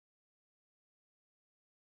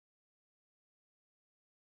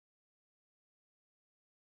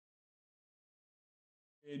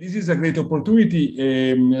This is a great opportunity.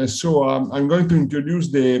 I'm going to introduce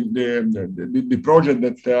the project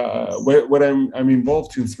that where I'm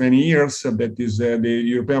involved since many years. That is the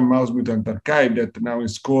European Mouse Mutant Archive, that now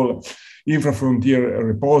is called Infrafrontier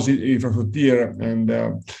Repository, Infrafrontier, and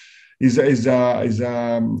is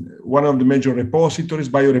one of the major repositories,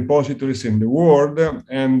 biorepositories in the world.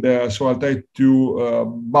 And so I'll try to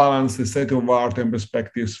balance the state of art and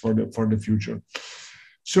perspectives for the future.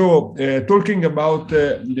 So, talking about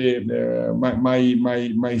my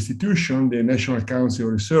institution, the National Council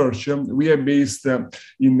of Research, we are based in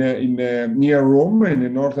near Rome, in the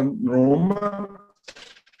northern Rome,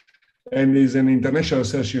 and is an international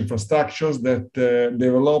research infrastructure that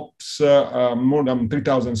develops more than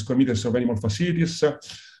 3,000 square meters of animal facilities,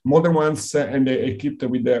 modern ones, and equipped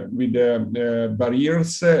with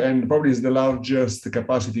barriers, and probably is the largest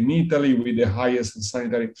capacity in Italy with the highest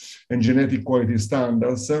sanitary and genetic quality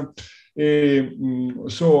standards. We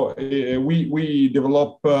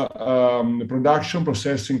develop production,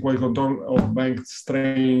 processing, quality control of bank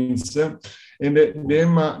strains. And the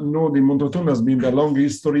EMA node in Montoton has been a long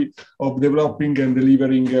history of developing and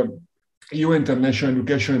delivering EU international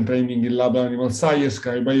education and training in lab animal science,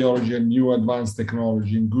 cryobiology, and new advanced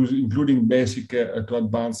technology, including basic to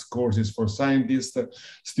advanced courses for scientists,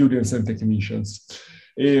 students, and technicians.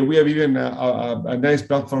 We have even a nice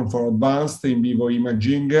platform for advanced in vivo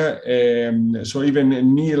imaging. So even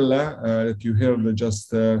Int'l, that you heard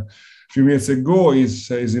just a few minutes ago, is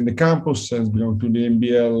in the campus and belongs to the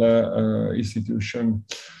MBL institution.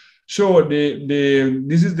 So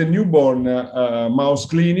this is the newborn mouse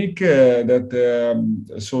clinic that,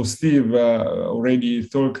 so Steve already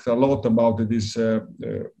talked a lot about this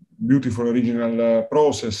beautiful original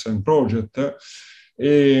process and project.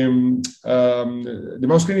 The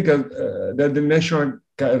mouse clinic that the National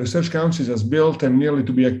Research Council has built and nearly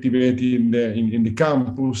to be activated in the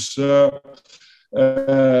campus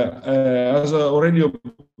has already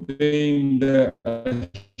obtained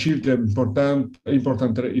achieved important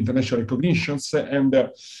international recognitions, and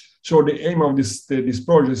so the aim of this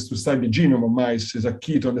project is to study the genome of mice as a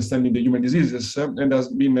key to understanding the human diseases, and has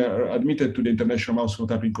been admitted to the International Mouse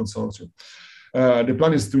Phenotyping Consortium. The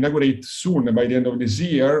plan is to inaugurate soon, by the end of this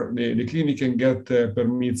year, the clinic, and get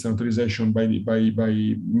permits and authorization by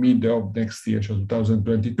mid of next year, so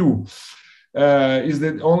 2022. Is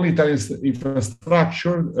the only Italian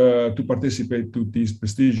infrastructure to participate to this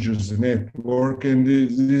prestigious network, and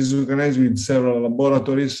this is organized with several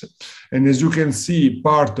laboratories. And as you can see,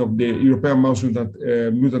 part of the European Mouse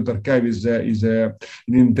Mutant Archive is an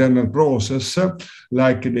internal process,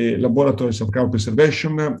 like the laboratories of count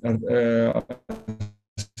preservation,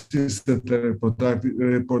 assisted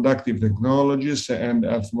reproductive technologies, and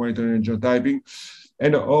health monitoring and genotyping.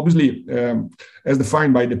 And obviously, as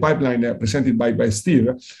defined by the pipeline presented by Steve,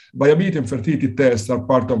 viability and fertility tests are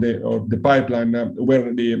part of the pipeline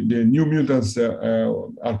where the new mutants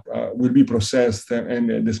will be processed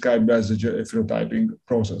and described as a phenotyping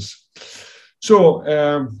process. So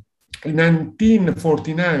in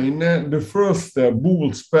 1949, the first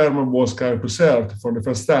bull sperm was cryopreserved for the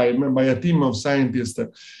first time by a team of scientists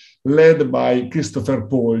led by Christopher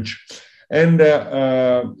Polch. And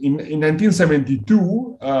in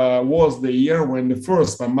 1972 was the year when the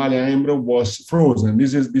first mammalia embryo was frozen.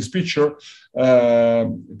 This picture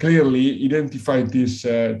clearly identified this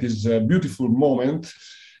beautiful moment.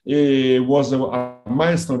 It was a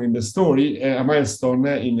milestone in the story, a milestone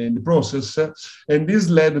in the process, and this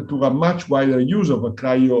led to a much wider use of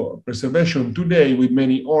cryopreservation today, with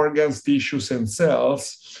many organs, tissues, and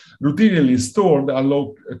cells routinely stored at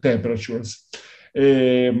low temperatures.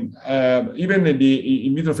 Even the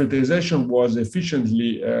in vitro fertilization was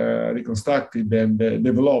efficiently reconstructed and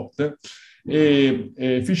developed.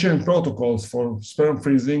 Efficient protocols for sperm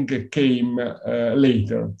freezing came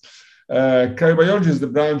later. Cryobiology is the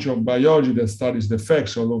branch of biology that studies the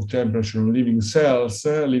effects of low temperature on living cells,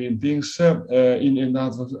 living things in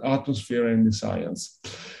the atmosphere and in science.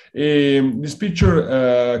 This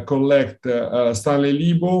picture collect Stanley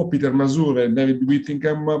Lebo, Peter Masur, and David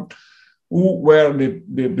Whittingham, who were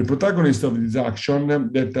the protagonists of this action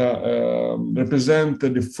that represent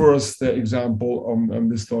the first example on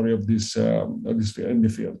the story of this in the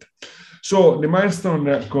field. So the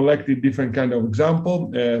milestone collected different kind of example,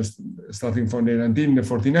 starting from the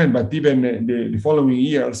 1949, but even the following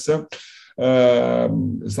years, starting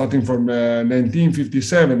from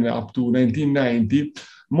 1957 up to 1990,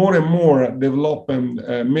 more and more development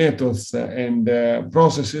methods and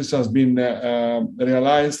processes has been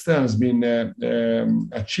realized, has been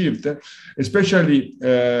achieved, especially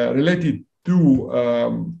related to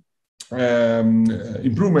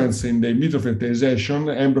improvements in the in vitro fertilization,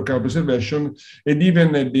 embryo cryopreservation, and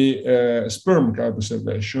even the sperm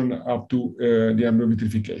cryopreservation up to the embryo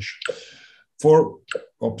vitrification. For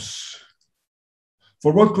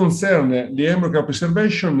what concerns the embryo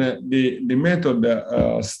cryopreservation, the method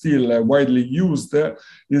still widely used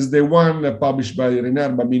is the one published by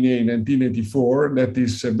Renard Babinet in 1984, that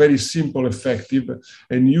is very simple, effective,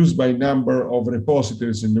 and used by a number of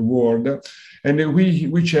repositories in the world, and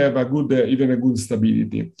which have a good, even a good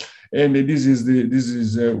stability. And this is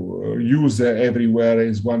used everywhere,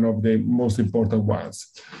 is one of the most important ones.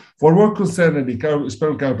 For what concerns the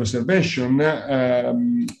sperm cryopreservation,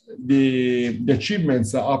 the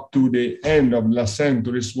achievements up to the end of the last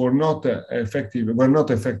centuries were not effective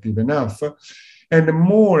enough. And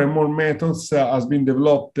more methods has been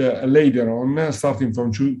developed later on, starting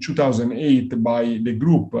from 2008 by the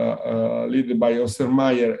group led by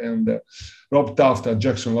Ostermeyer and Rob Taft at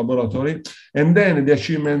Jackson Laboratory, and then the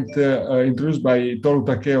achievement introduced by Toru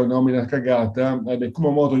Takeo and Naomi Nakagata at the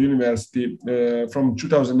Kumamoto University from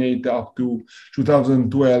 2008 up to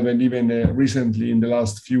 2012, and even recently in the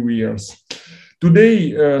last few years.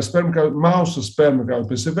 Today, mouse sperm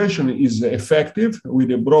cryopreservation is effective with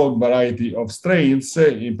a broad variety of strains,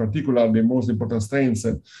 in particular the most important strains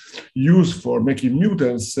used for making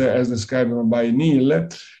mutants, as described by Int'l,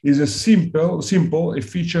 is a simple,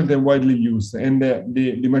 efficient, and widely used. And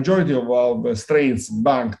the majority of our strains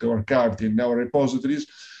banked or carved in our repositories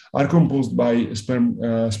are composed by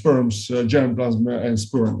sperms, germplasm, and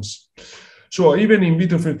sperms. So even in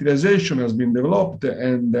vitro fertilization has been developed,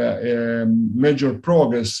 and major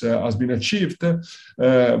progress has been achieved by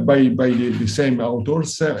the same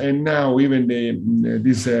authors. And now even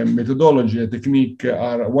this methodology and technique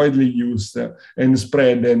are widely used and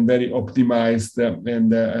spread and very optimized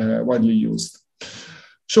and widely used.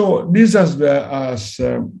 So this has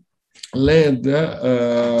led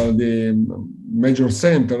the major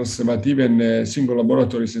centers, but even single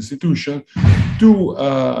laboratories institutions, to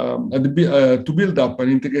build up an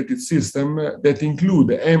integrated system that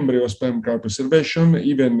include embryo sperm cryopreservation,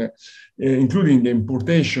 even including the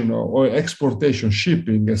importation or exportation,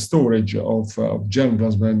 shipping, storage of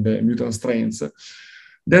germplasm and mutant strains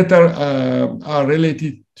that are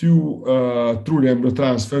related to through the embryo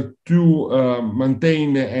transfer to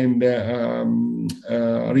maintain and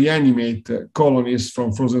reanimate colonies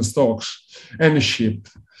from frozen stocks and ship.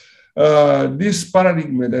 This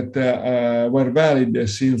paradigm that were valid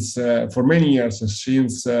since for many years,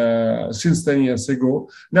 since 10 years ago,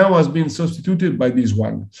 now has been substituted by this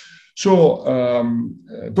one. So,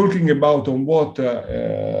 talking about on what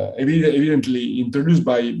evidently introduced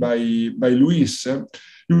by Luis,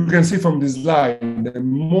 you can see from this slide that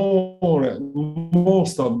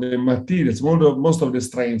most of the materials, most of the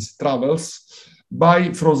strains travels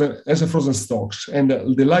by frozen stocks, and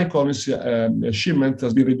the live colonies shipment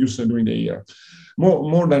has been reduced during the year.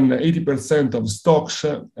 More than 80% of stocks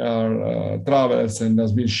travels and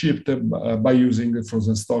has been shipped by using the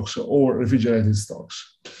frozen stocks or refrigerated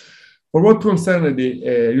stocks. For what concerns the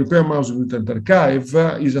European Mouse Mutant Archive,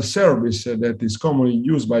 is a service that is commonly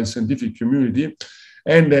used by the scientific community,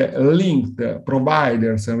 and linked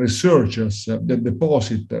providers and researchers that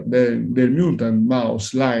deposit their mutant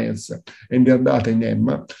mouse lines and their data in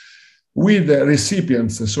EMMA, with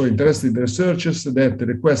recipients, so interested researchers that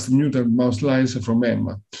request mutant mouse lines from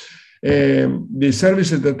EMMA. The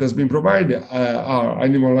services that has been provided are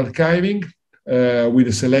animal archiving, with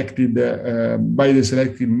the selected by the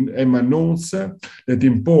selected EMMA nodes that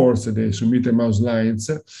imports the submitted mouse lines,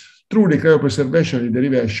 through the cryopreservation and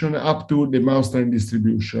derivation up to the mouse strain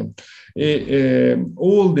distribution.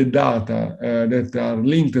 All the data that are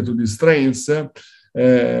linked to the strains are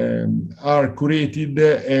curated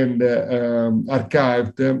and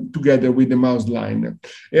archived together with the mouse line.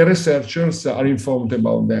 And researchers are informed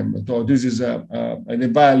about them. So this is a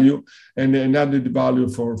value and an added value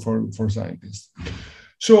for scientists.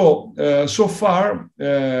 So, so far,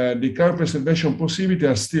 the cryopreservation possibilities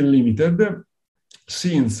are still limited,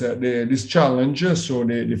 since this challenge, so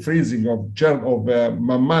the freezing of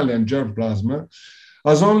mammalian germplasm,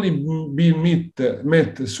 has only been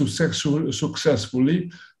met successfully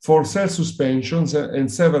for cell suspensions and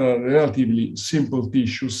several relatively simple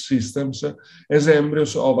tissue systems as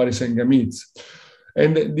embryos, ovaries, and gametes.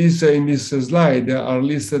 And this, in this slide are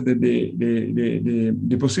listed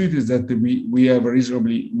the possibilities that we have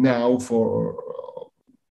reasonably now for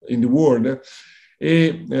in the world.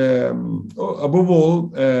 Above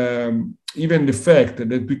all, even the fact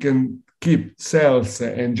that we can keep cells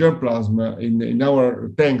and germplasm in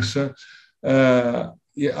our tanks are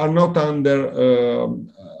not under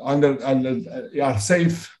are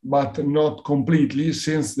safe, but not completely,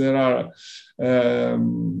 since there are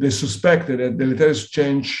they suspect that deleterious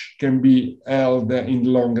change can be held in the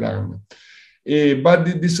long run.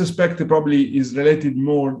 But this aspect probably is related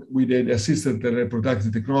more with the assisted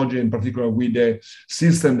reproductive technology, in particular with the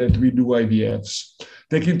system that we do IVFs.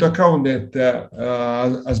 Take into account that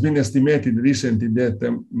has been estimated recently that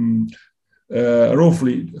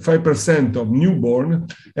roughly 5% of newborn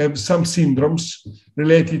have some syndromes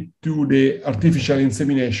related to the artificial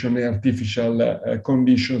insemination and artificial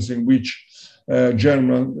conditions in which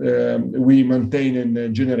we maintain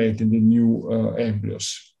and generate the new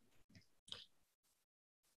embryos.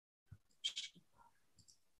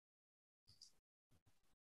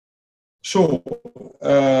 So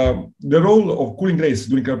the role of cooling rates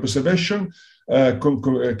during cryopreservation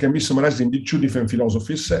can be summarized in two different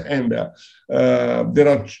philosophies, and there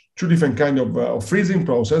are two different kinds of freezing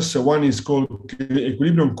process. One is called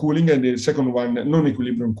equilibrium cooling, and the second one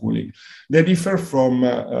non-equilibrium cooling. They differ from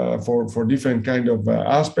for different kind of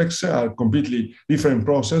aspects, are completely different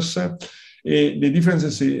process. The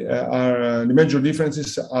differences the major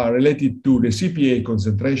differences are related to the CPA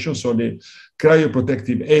concentration, so the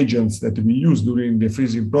cryoprotective agents that we use during the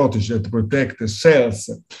freezing process that protect the cells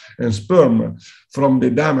and sperm from the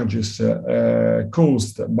damages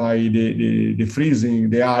caused by the freezing,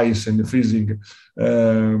 the ice and the freezing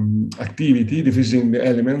activity, the freezing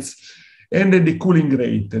elements, and the cooling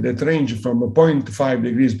rate that range from 0.5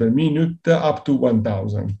 degrees per minute up to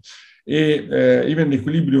 1000. Even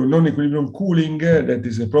the non-equilibrium cooling, that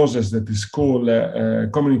is a process that is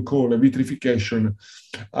commonly called vitrification,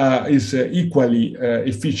 is equally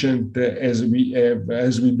efficient as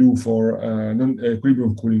we do for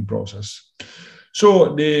non-equilibrium cooling process.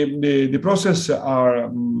 So the process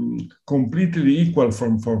are completely equal for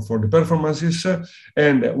the performances,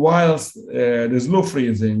 and whilst the slow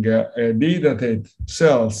freezing dehydrate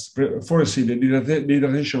cells, foresee the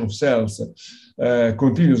dehydration of cells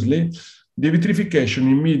continuously, the vitrification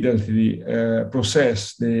immediately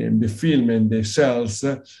process the film and the cells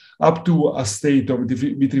up to a state of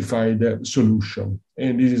vitrified solution,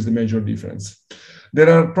 and this is the major difference. There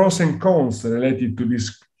are pros and cons related to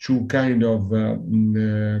this two kind of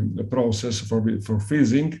process for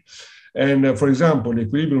freezing. And for example, the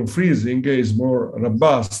equilibrium freezing is more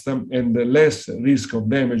robust and less risk of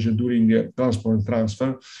damage during transport and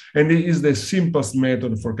transfer, and it is the simplest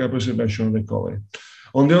method for cryopreservation and recovery.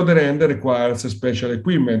 On the other hand, it requires special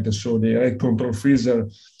equipment, so the rate control freezer,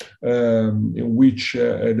 which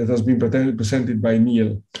that has been presented by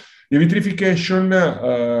Int'l. The vitrification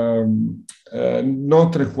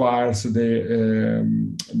not requires the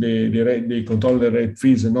control the rate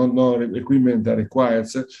freezer, no equipment that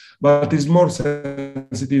requires, but is more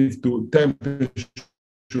sensitive to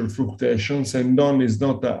temperature fluctuations and is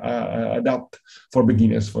not adapt for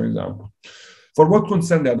beginners, for example. For what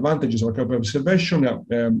concerns the advantages of cryopreservation,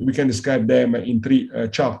 we can describe them in three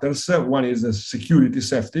chapters. One is the security,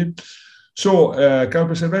 safety. So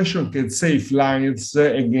cryopreservation can save lines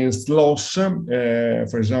against loss,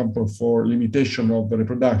 for example, for limitation of the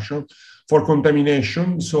reproduction, for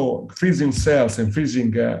contamination, so freezing cells and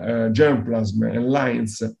freezing germplasm and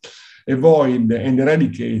lines avoid and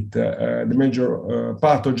eradicate the major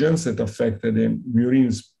pathogens that affect the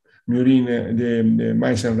the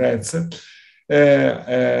mice and rats.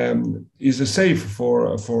 Is safe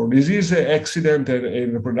for disease, accident,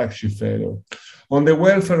 and reproduction failure. On the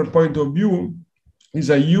welfare point of view, is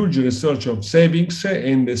a huge research of savings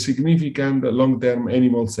and a significant long-term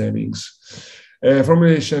animal savings. From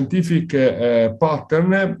a scientific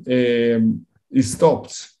pattern, it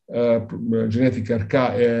stops the genetic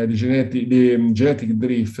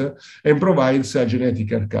drift and provides a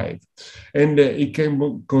genetic archive. And it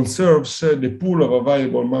can conserves the pool of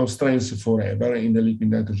available mouse strains forever in the liquid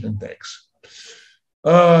nitrogen tanks.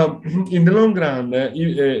 In the long run,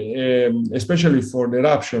 especially for the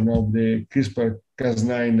eruption of the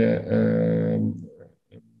CRISPR-Cas9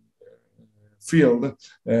 field,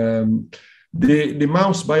 the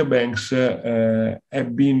mouse biobanks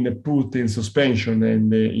have been put in suspension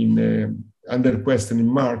and under question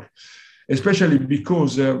mark, especially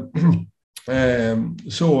because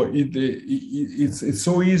it's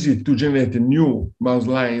so easy to generate new mouse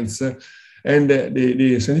lines. And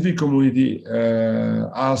the scientific community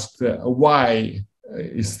asked why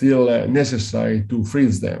it's still necessary to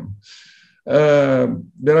freeze them.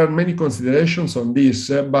 There are many considerations on this,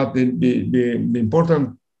 but the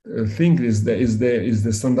important thing is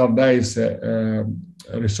the standardized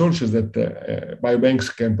resources that biobanks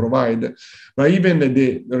can provide, but even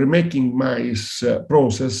the remaking mice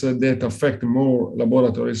process that affect more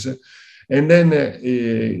laboratories And then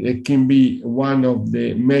it can be one of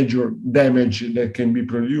the major damage that can be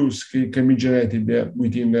produced, can be generated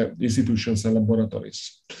within the institutions and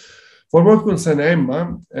laboratories. For what concerns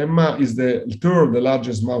EMMA is the third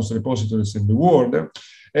largest mouse repositories in the world,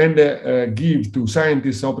 and give to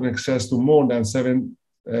scientists open access to more than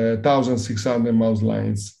 7,600 mouse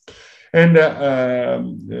lines. And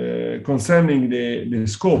concerning the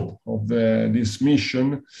scope of this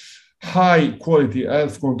mission, high quality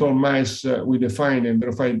health control mice with defined and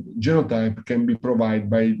verified genotype can be provided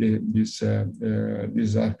by this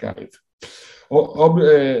archive.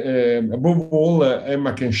 Above all,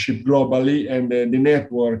 EMMA can ship globally, and the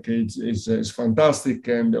network is fantastic,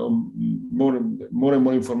 and more and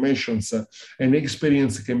more information and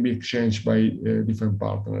experience can be exchanged by different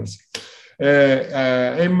partners.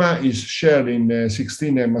 EMMA is shared in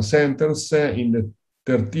 16 EMMA centers in the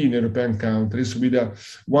 13 European countries with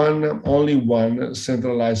only one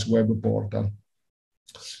centralized web portal.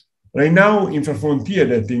 Right now, Infrafrontier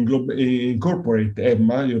that incorporate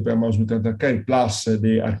EMMA, European Mouse Mutant Archive, plus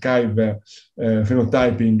the archive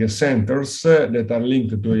phenotyping centers that are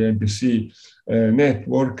linked to the IBBC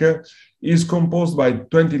network, is composed by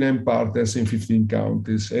 29 partners in 15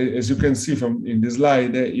 countries. As you can see from in the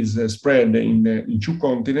slide, is spread in 2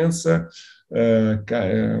 continents,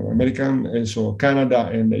 American, so Canada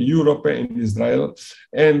and Europe and Israel,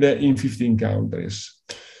 and in 15 countries.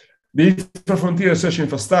 The Infrafrontier research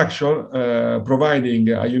infrastructure, providing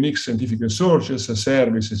a unique scientific resources,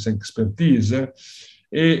 services, and expertise,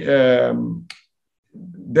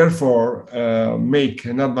 therefore make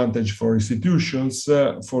an advantage for institutions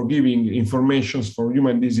for giving information for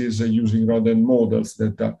human disease using rodent models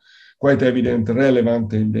that are quite evident,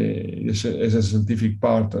 relevant in as a scientific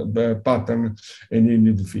pattern and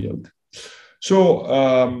in the field. So,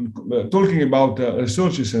 talking about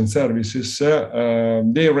resources and services,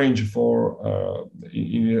 they range for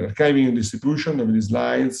in archiving and distribution of these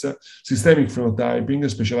lines, systemic phenotyping,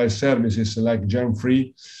 specialized services like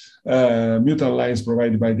germ-free, mutant lines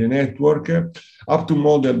provided by the network, up to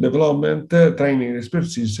model development, training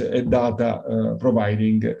expertise, and data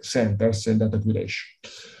providing centers and data curation.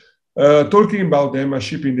 Talking about the EMMA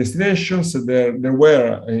shipping destinations, there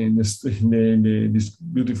were in this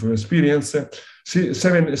beautiful experience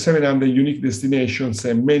 700 unique destinations,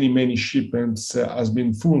 and many shipments has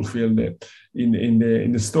been fulfilled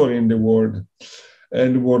in the story in the world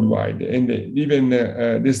and worldwide, and even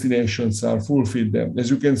destinations are fulfilled. As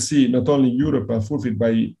you can see, not only Europe are fulfilled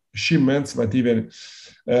by shipments, but even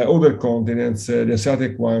other continents, the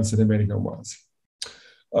Asiatic ones and American ones.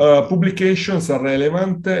 Publications are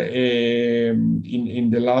relevant in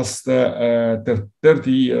the last 30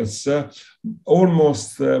 years,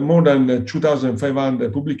 almost more than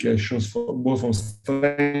 2,500 publications, both from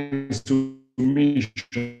strains to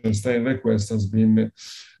mission strain request has been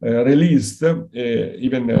released,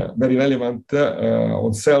 even very relevant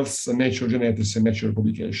on cells, Nature Genetics, and Nature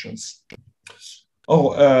publications.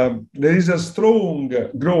 There is a strong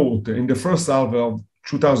growth in the first half of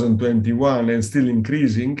 2021 and still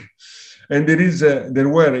increasing, and there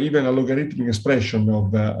were even a logarithmic expression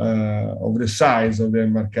of the size of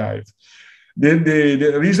the archive.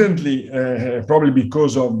 Recently, probably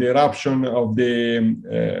because of the eruption of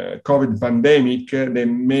the COVID pandemic,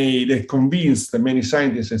 they convinced many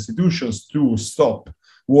scientists and institutions to stop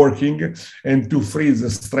working and to freeze the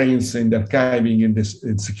strains in the archiving and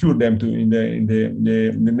secure them in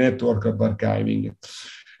the network of archiving.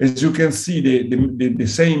 As you can see, the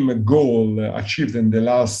same goal achieved in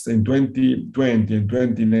 2020 and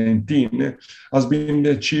 2019 has been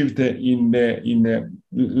achieved in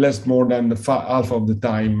less more than half of the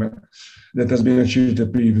time that has been achieved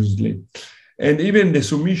previously. And even the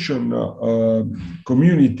submission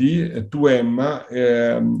community to EMMA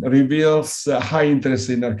reveals high interest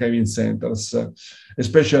in archiving centers,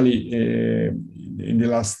 especially in the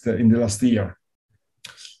last year.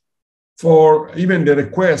 For even the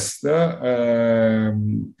request that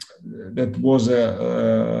was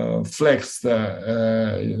flexed,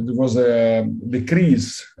 there was a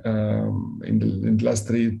decrease in the last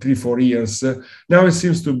 3-4 years. Now it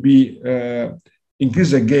seems to be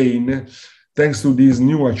increased again, thanks to this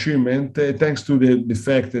new achievement, thanks to the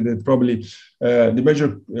fact that probably the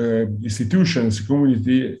major institutions,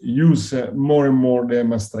 community use more and more the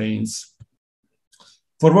EMMA strains.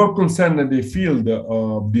 For what concerns the field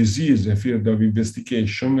of disease, the field of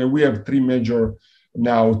investigation, we have 3 major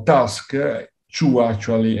now tasks, 2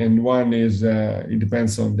 actually, and one is it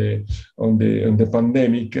depends on the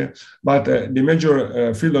pandemic. But the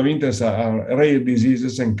major field of interest are rare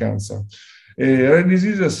diseases and cancer. Rare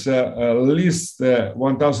diseases list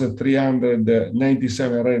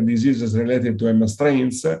 1,397 rare diseases related to EMA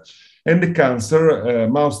strains, and the cancer,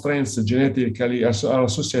 mouse strains genetically are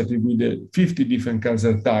associated with 50 different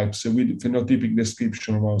cancer types with phenotypic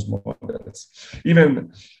description of mouse models.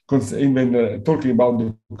 Even talking about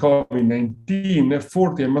the COVID-19,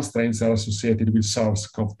 40 EMA strains are associated with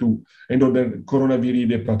SARS-CoV-2 and other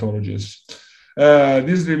coronavirus pathologies.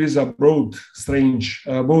 This reveals a broad range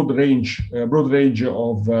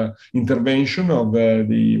of intervention of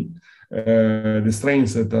the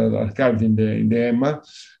strains that are archived in the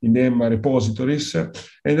EMA repositories, and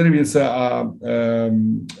reveals a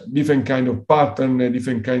different kind of pattern,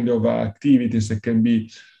 different kind of activities that can be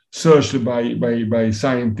searched by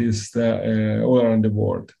scientists all around the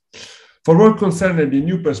world. For what concerns the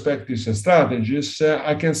new perspectives and strategies,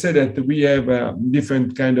 I can say that we have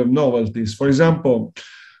different kind of novelties. For example,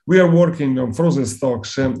 we are working on frozen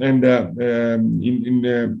stocks, and in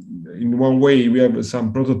one way we have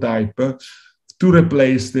some prototype to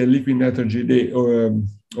replace the liquid nitrogen, the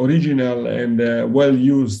original and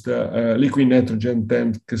well-used liquid nitrogen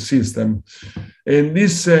tank system. And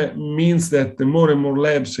this means that more and more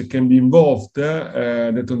labs can be involved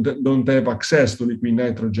that don't have access to liquid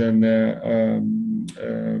nitrogen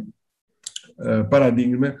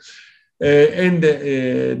paradigm.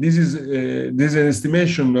 This is an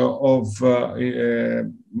estimation of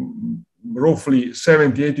roughly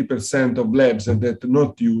 70–80% of labs that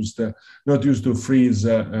not used to freeze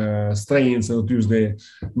strains, not use the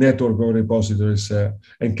network of repositories,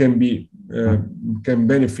 and can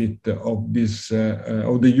benefit of this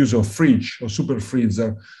of the use of fridge or super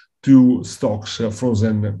freezer to stocks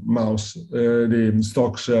frozen mouse, the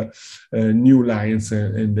stocks new lines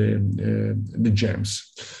and the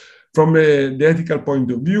gems. From the ethical point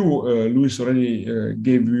of view, Luis already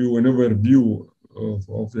gave you an overview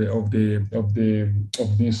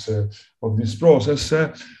of this process,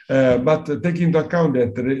 but taking into account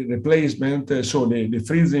that the replacement, so the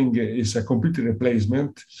freezing is a complete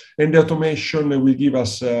replacement, and the automation will give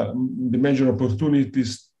us the major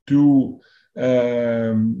opportunities to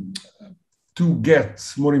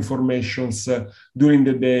get more informations during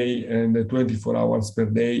the day and 24 hours per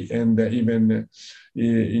day, and even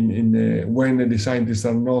when the scientists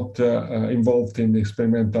are not involved in the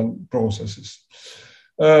experimental processes.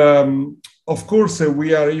 Of course,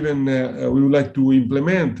 we would like to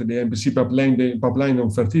implement the MPC pipeline on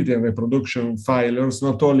fertility and reproduction filers,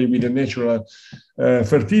 not only with the natural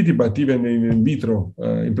fertility, but even in vitro,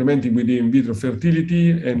 implementing with the in vitro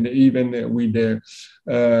fertility, and even with the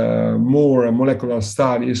more molecular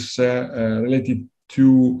studies related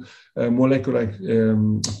to molecular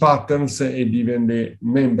patterns and even the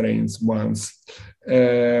membranes ones.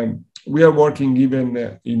 We are working even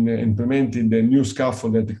in implementing the new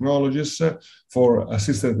scaffold technologies for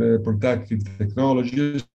assisted reproductive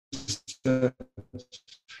technologies.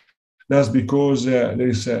 That's because there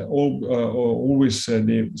is always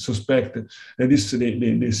the suspect that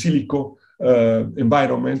the silico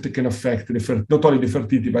environment can affect not only the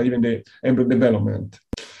fertility, but even the embryo development.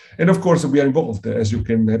 And of course, we are involved, as you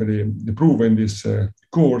can have the proof in this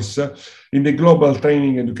course, in the global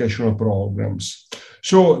training educational programs.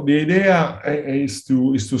 So the idea is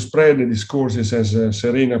to spread these courses, as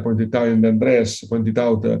Serena pointed out and Andres pointed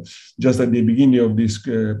out just at the beginning of this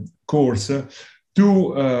course,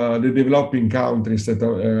 to the developing countries that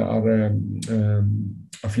are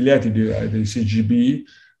affiliated with the CGB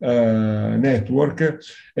network,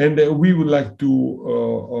 and we would like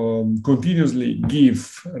to continuously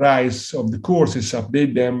give rise of the courses,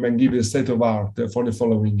 update them, and give the state of art for the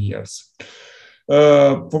following years.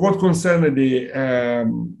 For what concerns the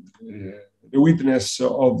witness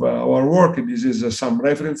of our work, this is some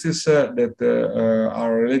references that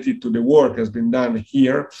are related to the work has been done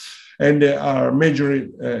here, and are major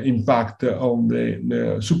impact on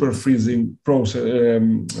the super freezing process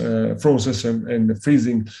and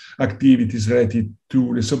freezing activities related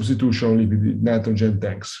to the substitution of liquid nitrogen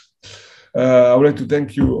tanks. I would like to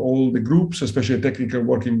thank you all the groups, especially the technical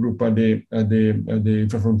working group at the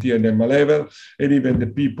Infrafrontier and EMA level, and even the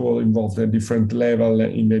people involved at different level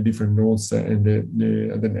in the different nodes and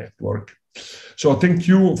the network. So thank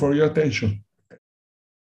you for your attention.